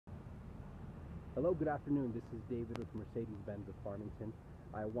Hello, good afternoon. This is David with Mercedes-Benz of Farmington.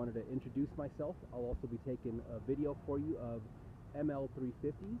 I wanted to introduce myself. I'll also be taking a video for you of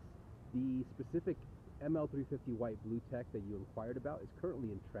ML350s. The specific ML350 white blue tech that you inquired about is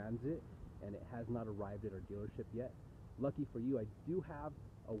currently in transit and it has not arrived at our dealership yet. Lucky for you, I do have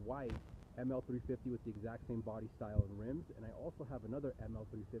a white ML350 with the exact same body style and rims, and I also have another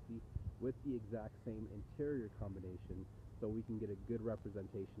ML350 with the exact same interior combination, so we can get a good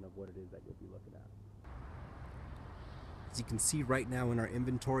representation of what it is that you'll be looking at. As you can see right now in our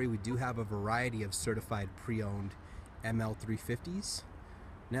inventory, we do have a variety of certified pre-owned ML350s.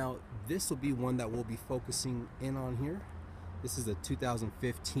 Now, this will be one that we'll be focusing in on here. This is a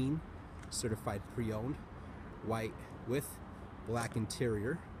 2015 certified pre-owned, white with black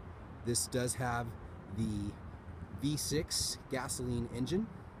interior. This does have the V6 gasoline engine,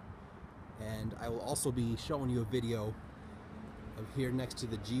 and I will also be showing you a video of here next to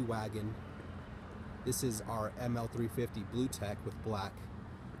the G-Wagon. This is our ML350 Blue Tech with black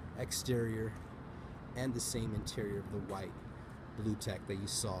exterior and the same interior of the white Blue Tech that you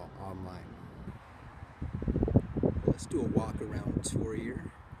saw online. Let's do a walk around tour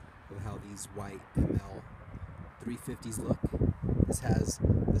here of how these white ML350s look. This has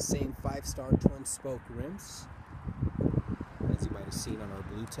the same 5-star twin spoke rims as you might have seen on our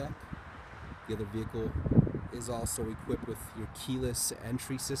Blue Tech. The other vehicle is also equipped with your keyless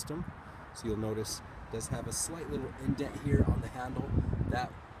entry system, so you'll notice it does have a slight little indent here on the handle.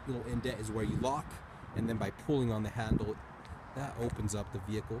 That little indent is where you lock, and then by pulling on the handle, that opens up the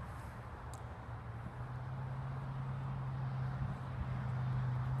vehicle.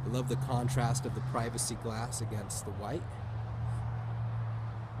 I love the contrast of the privacy glass against the white.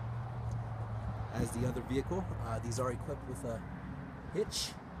 As the other vehicle, these are equipped with a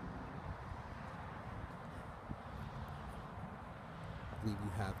hitch. I believe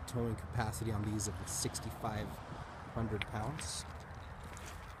you have towing capacity on these of 6,500 pounds.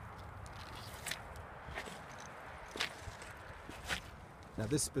 Now,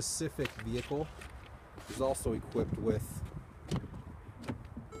 this specific vehicle is also equipped with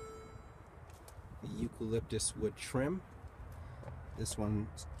the eucalyptus wood trim. This one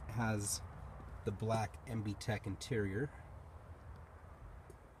has the black MB Tech interior.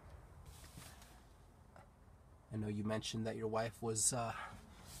 I know you mentioned that your wife was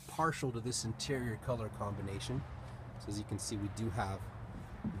partial to this interior color combination. So as you can see, we do have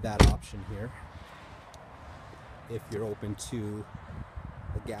that option here if you're open to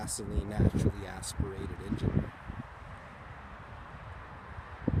a gasoline naturally aspirated engine.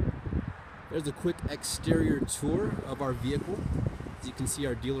 There's a quick exterior tour of our vehicle. As you can see,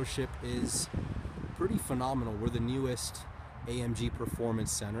 our dealership is pretty phenomenal. We're the newest AMG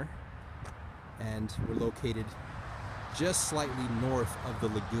Performance Center, and we're located just slightly north of the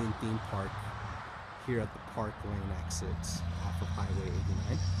Lagoon Theme Park here at the Park Lane exits off of Highway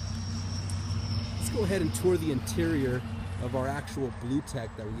 89. Let's go ahead and tour the interior of our actual Blue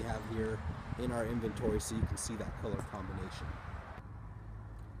Tech that we have here in our inventory so you can see that color combination.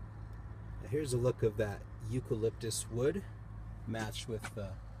 Now here's a look of that eucalyptus wood matched with the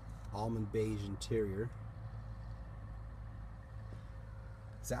almond beige interior.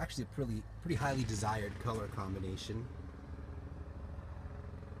 It's actually a pretty highly desired color combination.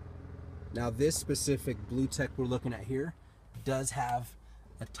 Now, this specific Blue Tech we're looking at here does have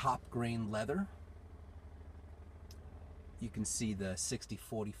a top grain leather. You can see the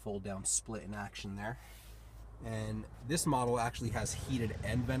 60/40 fold down split in action there. And this model actually has heated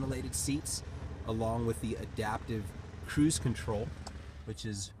and ventilated seats along with the adaptive cruise control, which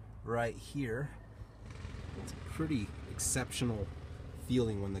is right here. It's pretty exceptional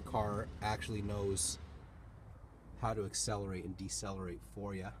feeling when the car actually knows how to accelerate and decelerate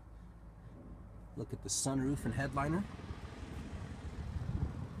for you. Look at the sunroof and headliner.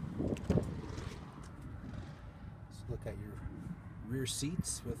 Let's look at your rear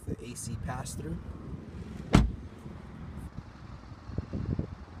seats with the AC pass-through. So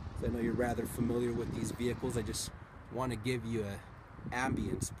I know you're rather familiar with these vehicles. I just want to give you an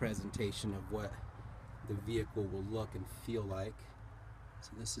ambience presentation of what the vehicle will look and feel like.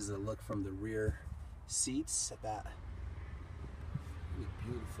 So this is a look from the rear seats at that really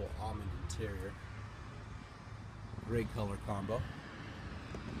beautiful almond interior. Great color combo.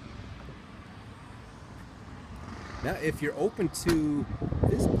 Now, if you're open to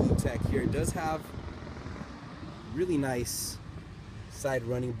this Blue Tech here, it does have really nice side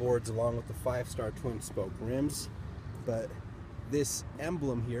running boards along with the 5-star twin spoke rims, but this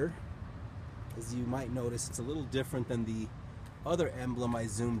emblem here, as you might notice, it's a little different than the other emblem I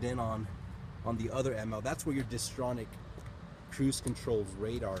zoomed in on the other ML. That's where your Distronic cruise control's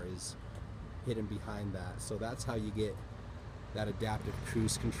radar is hidden behind that. So that's how you get that adaptive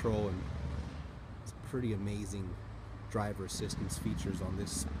cruise control, and it's pretty amazing driver assistance features on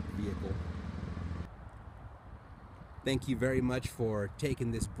this vehicle. Thank you very much for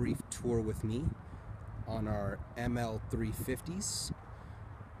taking this brief tour with me on our ML350s.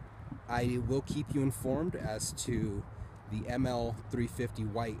 I will keep you informed as to the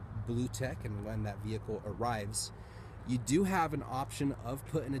ML350 White Blue Tech and when that vehicle arrives. You do have an option of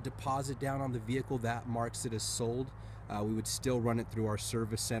putting a deposit down on the vehicle that marks it as sold. We would still run it through our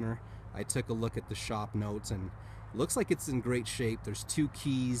service center. I took a look at the shop notes and it looks like it's in great shape. There's 2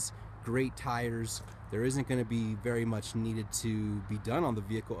 keys, great tires. There isn't going to be very much needed to be done on the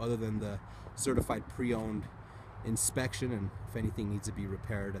vehicle other than the certified pre-owned inspection, and if anything needs to be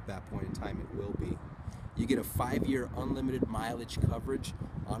repaired at that point in time, it will be. You get a 5-year unlimited mileage coverage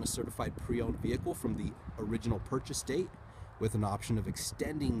on a certified pre-owned vehicle from the original purchase date, with an option of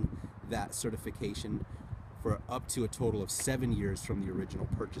extending that certification for up to a total of 7 years from the original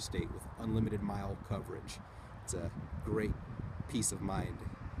purchase date with unlimited mile coverage. It's a great peace of mind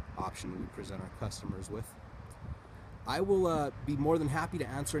option we present our customers with. I will be more than happy to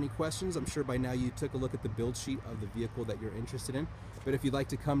answer any questions. I'm sure by now you took a look at the build sheet of the vehicle that you're interested in, but if you'd like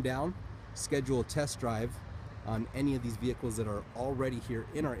to come down, schedule a test drive on any of these vehicles that are already here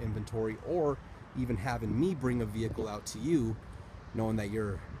in our inventory, or even having me bring a vehicle out to you, knowing that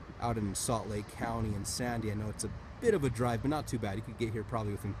you're out in Salt Lake County and Sandy. I know it's a bit of a drive, but not too bad. You could get here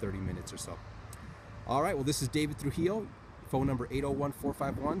probably within 30 minutes or so. All right, well, this is David Trujillo, phone number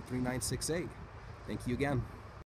 801-451-3968. Thank you again.